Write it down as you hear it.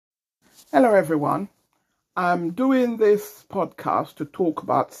Hello, everyone. I'm doing this podcast to talk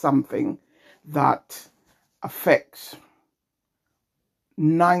about something that affects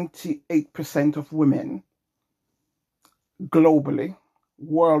 98% of women globally,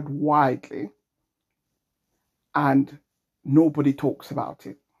 worldwide, and nobody talks about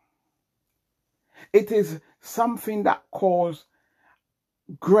it. It is something that causes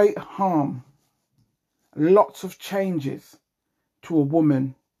great harm, lots of changes to a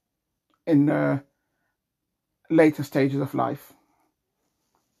woman in the later stages of life,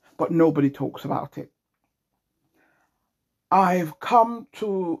 but nobody talks about it. I've come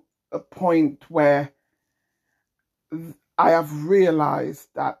to a point where I have realized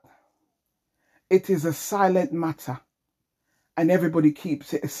that it is a silent matter and everybody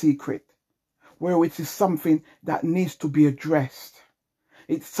keeps it a secret, where it is something that needs to be addressed.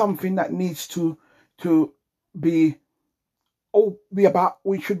 It's something that needs to be about,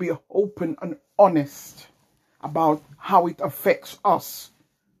 we should be open and honest about how it affects us,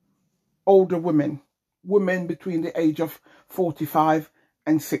 older women between the age of 45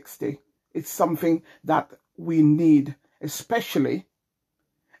 and 60. It's something that we need, especially.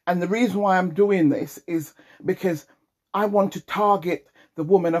 And the reason why I'm doing this is because I want to target the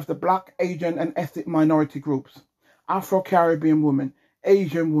women of the Black, Asian, and ethnic minority groups, Afro-Caribbean women,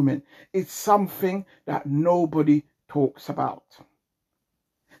 Asian women. It's something that nobody talks about.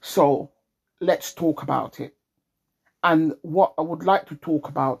 So let's talk about it. And what I would like to talk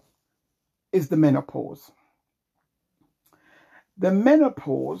about is the menopause. The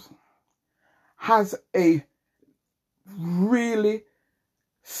menopause has a really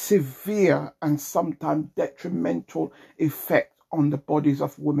severe and sometimes detrimental effect on the bodies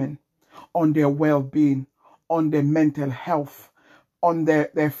of women, on their well-being, on their mental health, on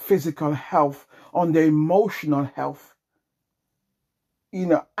their physical health, on their emotional health.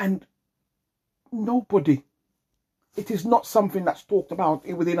 And it is not something that's talked about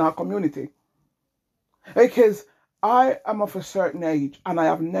within our community. Because I am of a certain age and I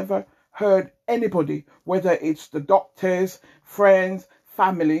have never heard anybody, whether it's the doctors, friends,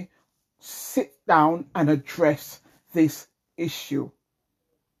 family, sit down and address this issue.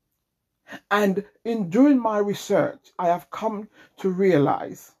 And in doing my research, I have come to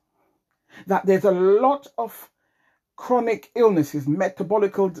realize that there's a lot of chronic illnesses,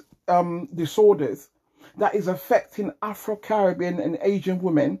 metabolic disorders that is affecting Afro-Caribbean and Asian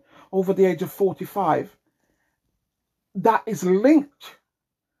women over the age of 45 that is linked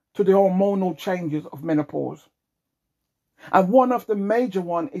to the hormonal changes of menopause. And one of the major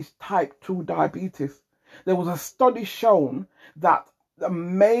ones is type 2 diabetes. There was a study shown that the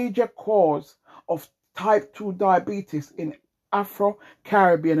major cause of type 2 diabetes in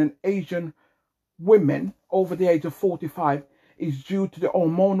Afro-Caribbean and Asian women over the age of 45 is due to the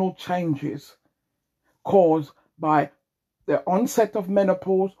hormonal changes caused by the onset of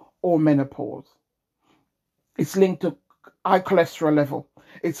menopause or menopause. It's linked to high cholesterol level.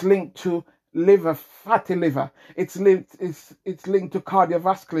 It's linked to fatty liver. It's linked to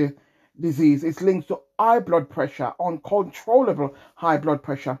cardiovascular disease. It's linked to high blood pressure, uncontrollable high blood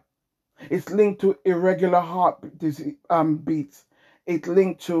pressure. It's linked to irregular heart beats. It's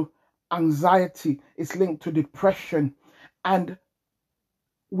linked to anxiety. It's linked to depression. And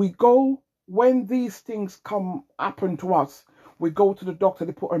when these things happen to us, we go to the doctor,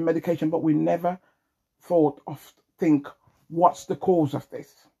 they put on medication, but we never think, what's the cause of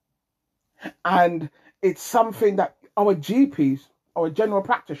this? And it's something that our GPs, our general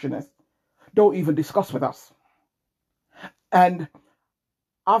practitioners, don't even discuss with us. And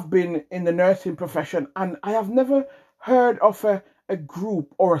I've been in the nursing profession and I have never heard of a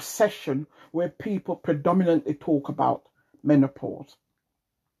group or a session where people predominantly talk about menopause.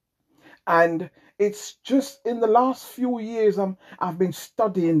 And it's just in the last few years I've been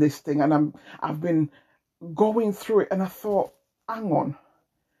studying this thing and I've been going through it, and I thought, hang on,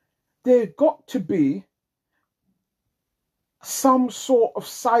 there got to be some sort of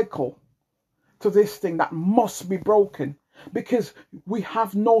cycle to this thing that must be broken, because we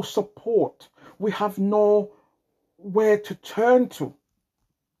have no support, we have no where to turn to,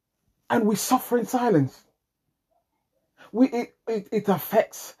 and we suffer in silence. It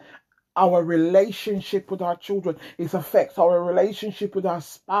affects our relationship with our children. It affects our relationship with our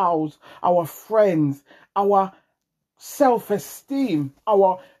spouse, our friends, our self-esteem.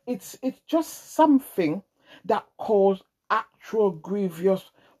 It's just something that causes actual grievous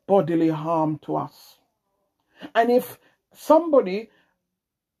bodily harm to us. And if somebody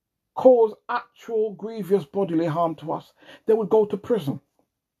cause actual grievous bodily harm to us, they would go to prison.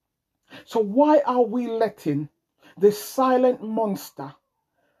 So why are we letting this silent monster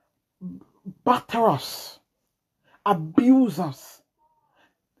batter us, abuse us,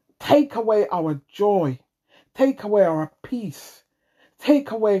 take away our joy, take away our peace,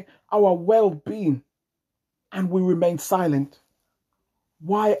 take away our well-being, and we remain silent.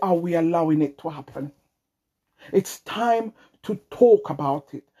 Why are we allowing it to happen? It's time to talk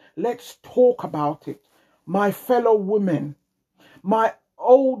about it. Let's talk about it. My fellow women, my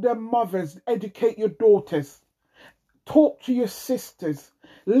older mothers, educate your daughters. Talk to your sisters.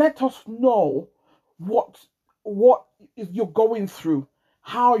 Let us know what you're going through,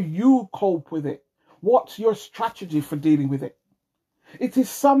 how you cope with it. What's your strategy for dealing with it? It is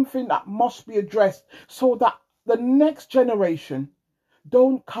something that must be addressed so that the next generation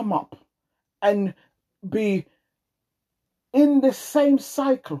don't come up and be in the same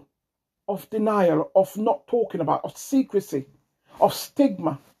cycle of denial, of not talking about, of secrecy, of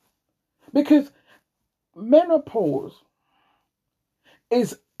stigma. Because menopause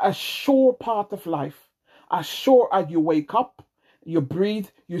is a sure part of life. As sure as you wake up, you breathe,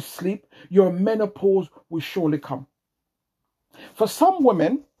 you sleep, your menopause will surely come. For some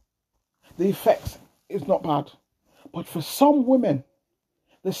women, the effect is not bad. But for some women,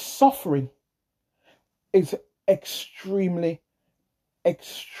 the suffering is extremely,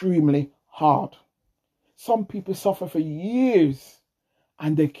 extremely hard. Some people suffer for years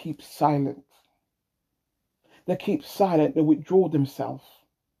and they keep silent. They keep silent, they withdraw themselves.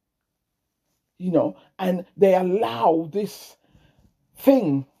 And they allow this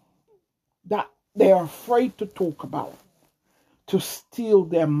thing that they are afraid to talk about to steal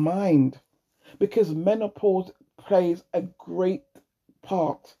their mind, because menopause plays a great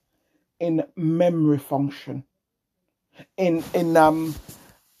part in memory function, in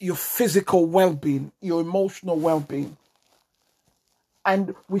your physical well-being, your emotional well-being.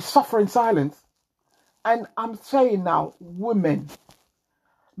 And we suffer in silence. And I'm saying now, women,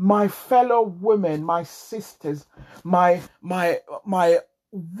 my fellow women, my sisters, my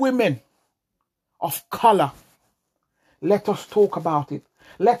women of color, let us talk about it.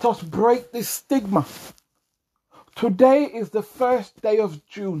 Let us break this stigma. Today is the first day of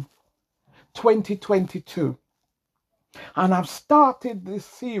June 2022. And I've started this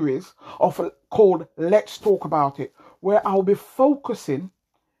series called Let's Talk About It, where I'll be focusing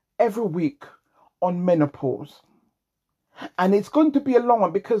every week on menopause. And it's going to be a long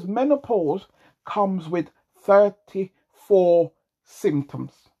one because menopause comes with 34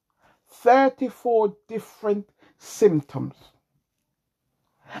 symptoms. 34 different symptoms.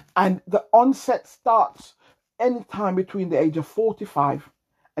 And the onset starts anytime between the age of 45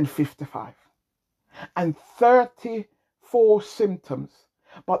 and 55. And 34 symptoms.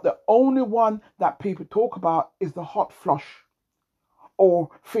 But the only one that people talk about is the hot flush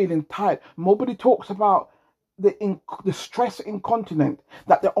or feeling tired. Nobody talks about the stress incontinent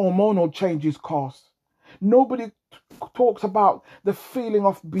that the hormonal changes cause. Nobody talks about the feeling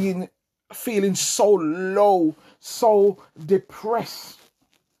of feeling so low, so depressed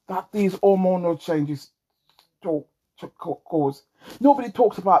that these hormonal changes cause. Nobody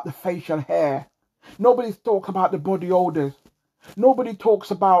talks about the facial hair. Nobody talks about the body odors. Nobody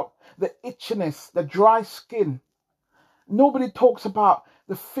talks about the itchiness, the dry skin. Nobody talks about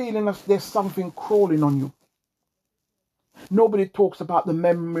the feeling of there's something crawling on you. Nobody talks about the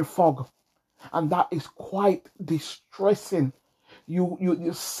memory fog, and that is quite distressing.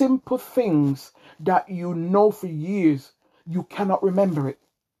 You simple things that you know for years, you cannot remember it.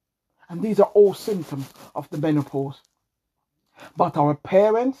 And these are all symptoms of the menopause. But our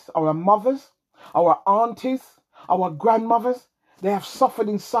parents, our mothers, our aunties, our grandmothers, they have suffered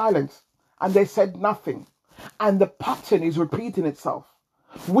in silence and they said nothing. And the pattern is repeating itself.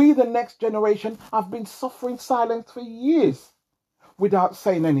 We, the next generation, have been suffering silence for years without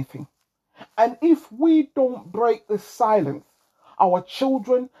saying anything. And if we don't break this silence, our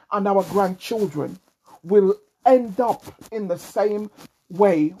children and our grandchildren will end up in the same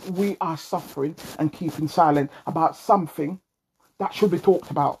way we are suffering and keeping silent about something that should be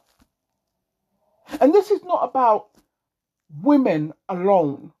talked about. And this is not about women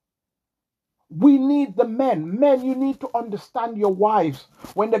alone. We need the men. Men, you need to understand your wives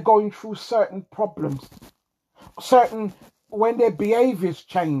when they're going through certain problems, when their behaviors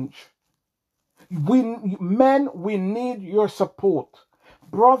change. Men, we need your support.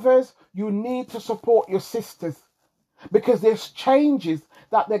 Brothers, you need to support your sisters because there's changes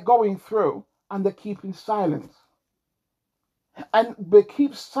that they're going through and they're keeping silence. And they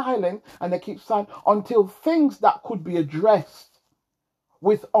keep silent and they keep silent until things that could be addressed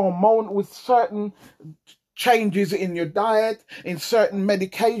with certain changes in your diet, in certain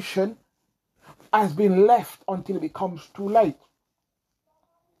medication, has been left until it becomes too late.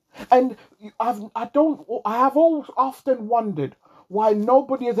 And I have always often wondered why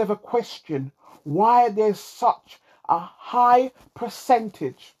nobody has ever questioned why there's such a high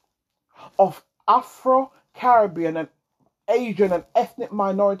percentage of Afro-Caribbean and Asian and ethnic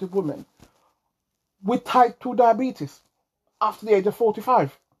minority women with type 2 diabetes after the age of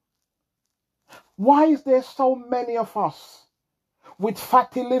 45. Why is there so many of us with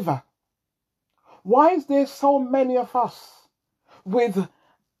fatty liver? Why is there so many of us with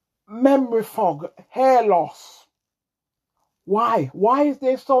memory fog, hair loss? Why? Why is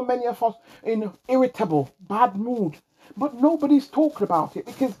there so many of us in irritable, bad mood? But nobody's talking about it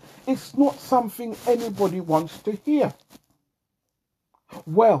because it's not something anybody wants to hear.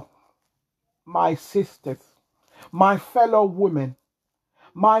 Well, my sisters, my fellow women,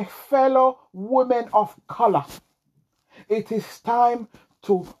 my fellow women of color, it is time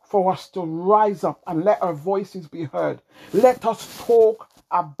for us to rise up and let our voices be heard. Let us talk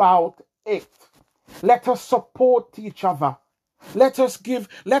about it. Let us support each other. Let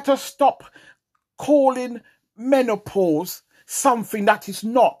us stop calling menopause something that is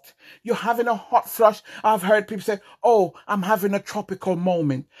not. You're having a hot flush. I've heard people say, oh, I'm having a tropical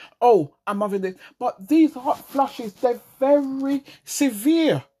moment. Oh, I'm having this. But these hot flushes, they're very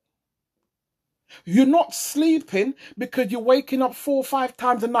severe. You're not sleeping because you're waking up 4 or 5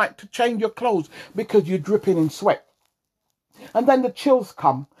 times a night to change your clothes because you're dripping in sweat. And then the chills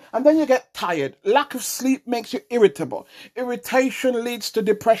come. And then you get tired. Lack of sleep makes you irritable. Irritation leads to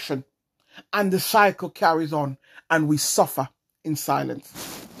depression. And the cycle carries on. And we suffer in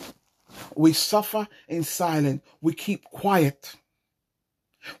silence. We suffer in silence. We keep quiet.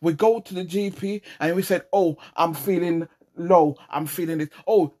 We go to the GP and we said, oh, I'm feeling low, I'm feeling this.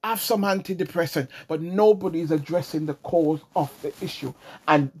 Oh, have some antidepressant. But nobody's addressing the cause of the issue.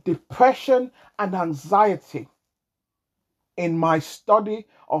 And depression and anxiety, in my study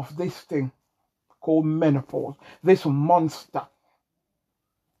of this thing called menopause, this monster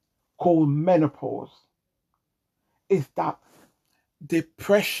called menopause, is that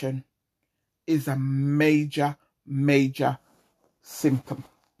depression is a major symptom.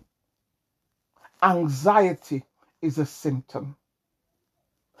 Anxiety is a symptom.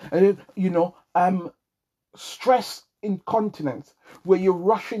 Stress incontinence, where you're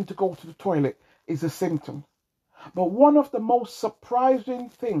rushing to go to the toilet, is a symptom. But one of the most surprising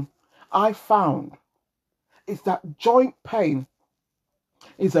things I found is that joint pain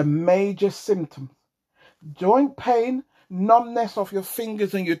is a major symptom. Joint pain, numbness of your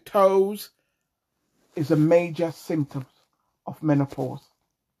fingers and your toes is a major symptom of menopause.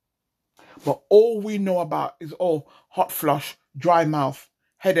 But all we know about is, hot flush, dry mouth,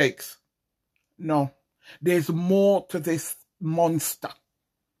 headaches. No, there's more to this monster.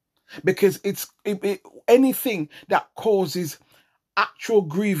 Because anything that causes actual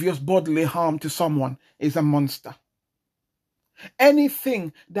grievous bodily harm to someone is a monster.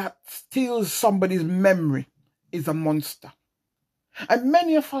 Anything that steals somebody's memory is a monster. And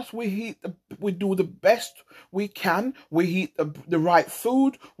many of us, we do the best we can. We eat the right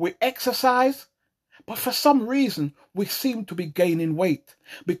food. We exercise. But for some reason, we seem to be gaining weight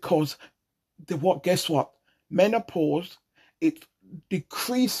because guess what? Menopause, it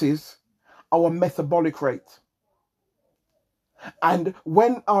decreases our metabolic rate. And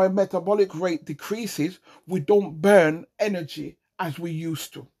when our metabolic rate decreases, we don't burn energy as we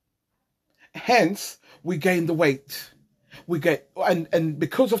used to. Hence, we gain the weight. And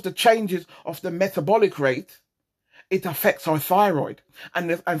because of the changes of the metabolic rate, it affects our thyroid.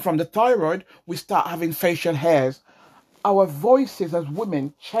 And from the thyroid, we start having facial hairs. Our voices as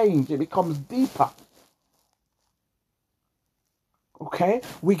women change. It becomes deeper. Okay?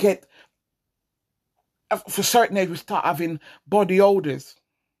 We get, for certain age, we start having body odors,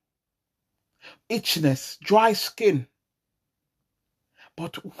 itchiness, dry skin.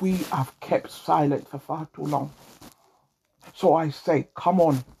 But we have kept silent for far too long. So I say, come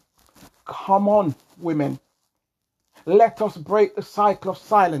on, women. Let us break the cycle of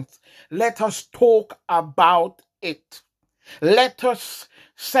silence. Let us talk about it. Let us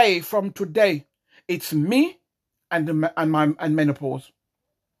say from today, it's me and menopause.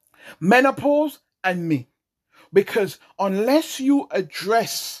 Menopause and me. Because unless you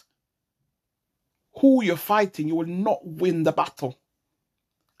address who you're fighting, you will not win the battle.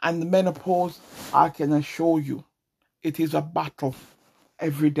 And the menopause, I can assure you, it is a battle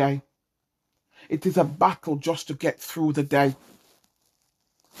every day. It is a battle just to get through the day.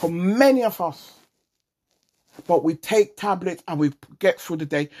 For many of us. But we take tablets and we get through the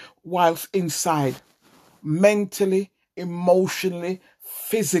day whilst inside, mentally, emotionally,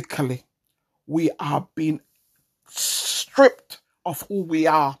 physically, we are being stripped of who we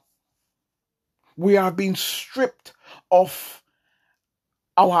are. We are being stripped of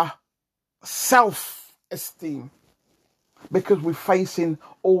our self-esteem because we're facing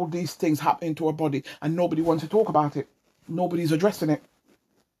all these things happening to our body and nobody wants to talk about it. Nobody's addressing it.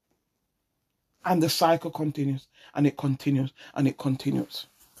 And the cycle continues and it continues and it continues.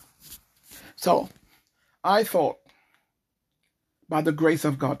 So I thought, by the grace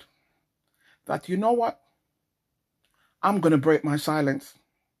of God, that you know what? I'm going to break my silence.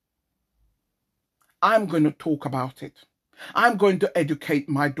 I'm going to talk about it. I'm going to educate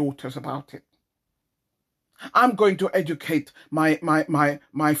my daughters about it. I'm going to educate my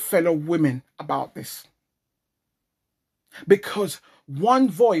fellow women about this. Because when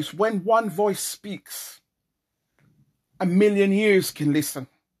one voice speaks, a million ears can listen.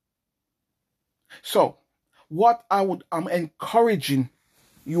 So, what I'm encouraging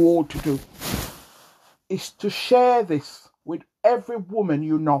you all to do is to share this with every woman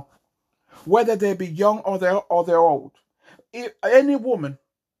you know, whether they be young or they're old. If any woman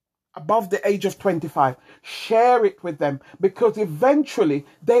above the age of 25, share it with them, because eventually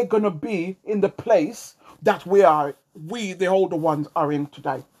they're going to be in the place that we, the older ones, are in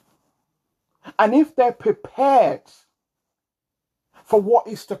today. And if they're prepared for what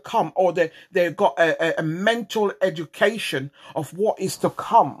is to come, or they've got a mental education of what is to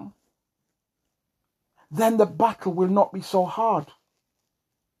come, then the battle will not be so hard.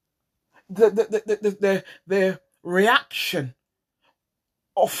 The reaction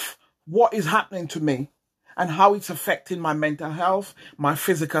of what is happening to me and how it's affecting my mental health, my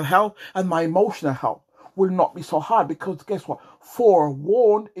physical health, and my emotional health will not be so hard, because guess what?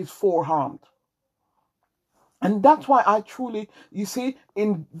 Forewarned is forearmed. And that's why I truly, you see,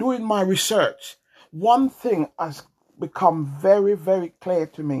 in doing my research, one thing has become very, very clear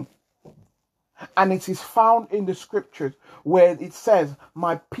to me. And it is found in the scriptures where it says,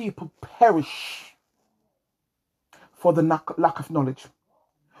 my people perish for the lack of knowledge.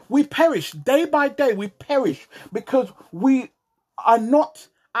 We perish day by day. We perish because we are not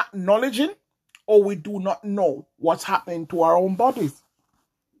acknowledging, or we do not know what's happening to our own bodies.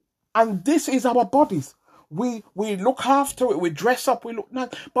 And this is our bodies. We look after it. We dress up. We look nice.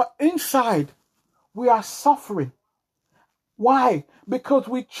 But inside, we are suffering. Why? Because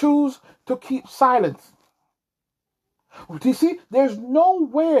we choose to keep silence. Do you see? There's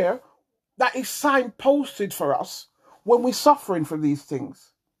nowhere that is signposted for us when we're suffering from these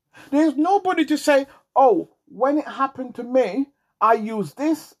things. There's nobody to say, oh, when it happened to me, I used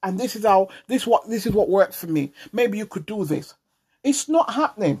this, and this is what worked for me. Maybe you could do this. It's not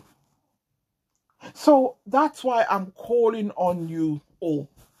happening. So that's why I'm calling on you all,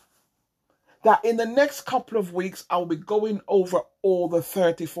 that in the next couple of weeks, I'll be going over all the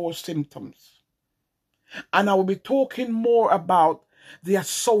 34 symptoms. And I will be talking more about the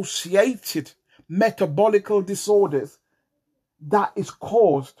associated metabolical disorders that is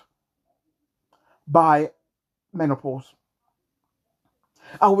caused by menopause.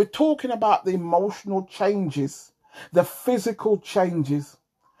 I will be talking about the emotional changes, the physical changes,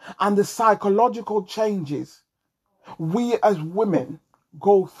 and the psychological changes we as women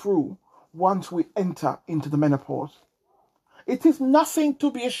go through once we enter into the menopause. It is nothing to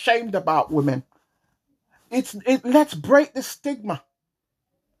be ashamed about, women. Let's break the stigma.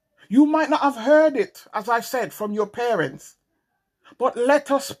 You might not have heard it, as I said, from your parents, but let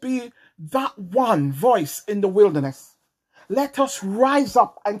us be that one voice in the wilderness. Let us rise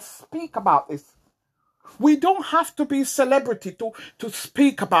up and speak about this. We don't have to be celebrity to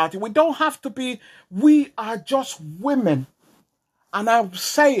speak about it. We don't have to be, we are just women. And I'm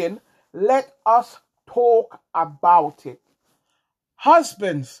saying, let us talk about it.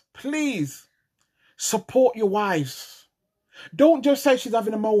 Husbands, please support your wives. Don't just say she's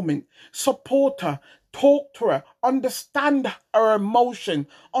having a moment. Support her. Talk to her. Understand her emotion.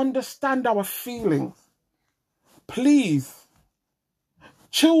 Understand our feelings. Please.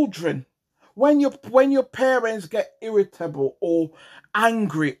 Children, when your parents get irritable or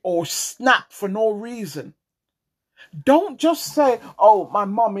angry or snap for no reason, don't just say, oh, my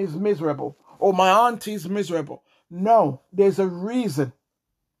mom is miserable or my auntie is miserable. No, there's a reason.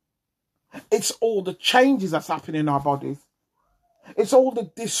 It's all the changes that's happening in our bodies. It's all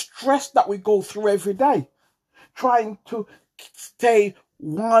the distress that we go through every day, trying to stay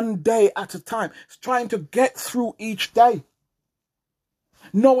one day at a time, trying to get through each day.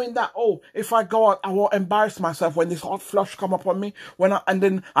 Knowing that, oh, if I go out, I won't embarrass myself when this hot flush come up on me, and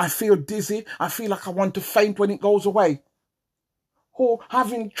then I feel dizzy, I feel like I want to faint when it goes away. Or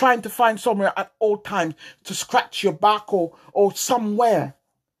trying to find somewhere at all times to scratch your back or somewhere.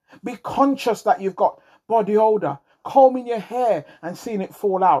 Be conscious that you've got body odor, combing your hair and seeing it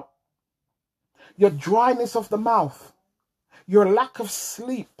fall out. your dryness of the mouth, your lack of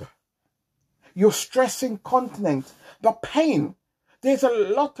sleep, your stress incontinence, the pain. There's a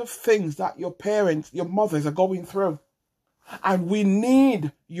lot of things that your parents, your mothers are going through. And we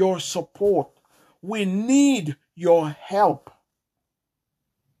need your support. We need your help.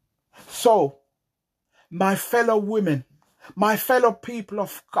 So, my fellow women, my fellow people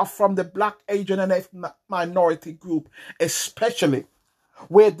from the Black, Asian and ethnic minority group, especially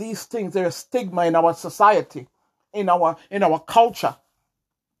where these things, there is stigma in our society, in our culture.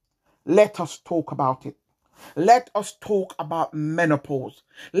 Let us talk about it. Let us talk about menopause.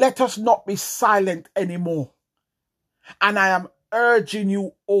 Let us not be silent anymore. And I am urging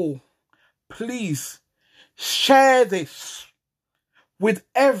you all, please share this with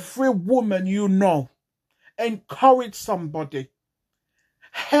every woman you know. Encourage somebody.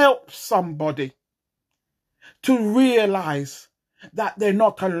 Help somebody to realize that they're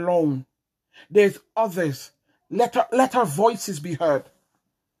not alone. There's others. Let our voices be heard.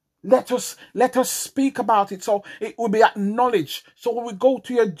 Let us speak about it so it will be acknowledged. So when we go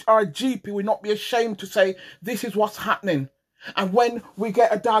to our GP, we'll not be ashamed to say, this is what's happening. And when we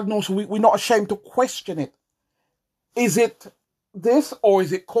get a diagnosis, we're not ashamed to question it. Is it this or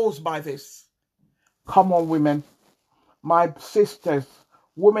is it caused by this? Come on, women, my sisters,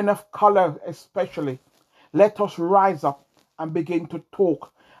 women of color especially, let us rise up and begin to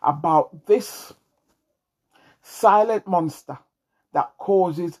talk about this silent monster that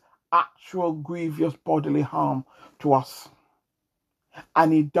causes actual grievous bodily harm to us.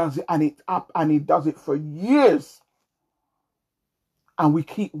 And he does it, and he does it for years. And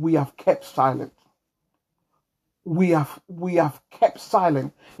we have kept silent. We have kept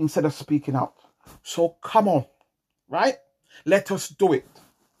silent instead of speaking out. So come on, right? Let us do it.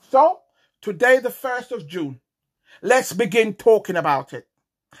 So today, the 1st of June, let's begin talking about it.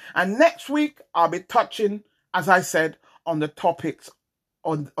 And next week, I'll be touching, as I said, on the topics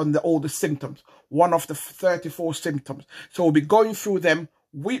on all the symptoms, one of the 34 symptoms. So we'll be going through them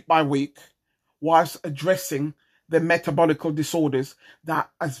week by week whilst addressing the metabolic disorders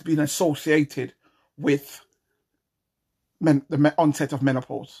that has been associated with the onset of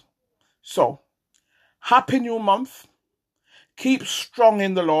menopause. So, happy new month. Keep strong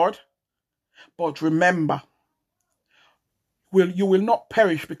in the Lord. But remember, you will not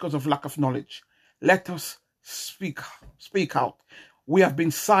perish because of lack of knowledge. Let us speak out. We have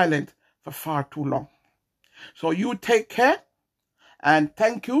been silent for far too long. So you take care and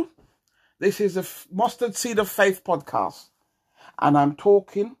thank you. This is a Mustard Seed of Faith podcast. And I'm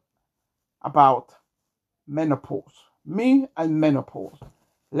talking about menopause. Me and menopause.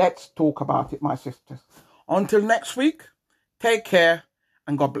 Let's talk about it, my sisters. Until next week, take care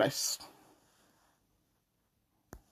and God bless.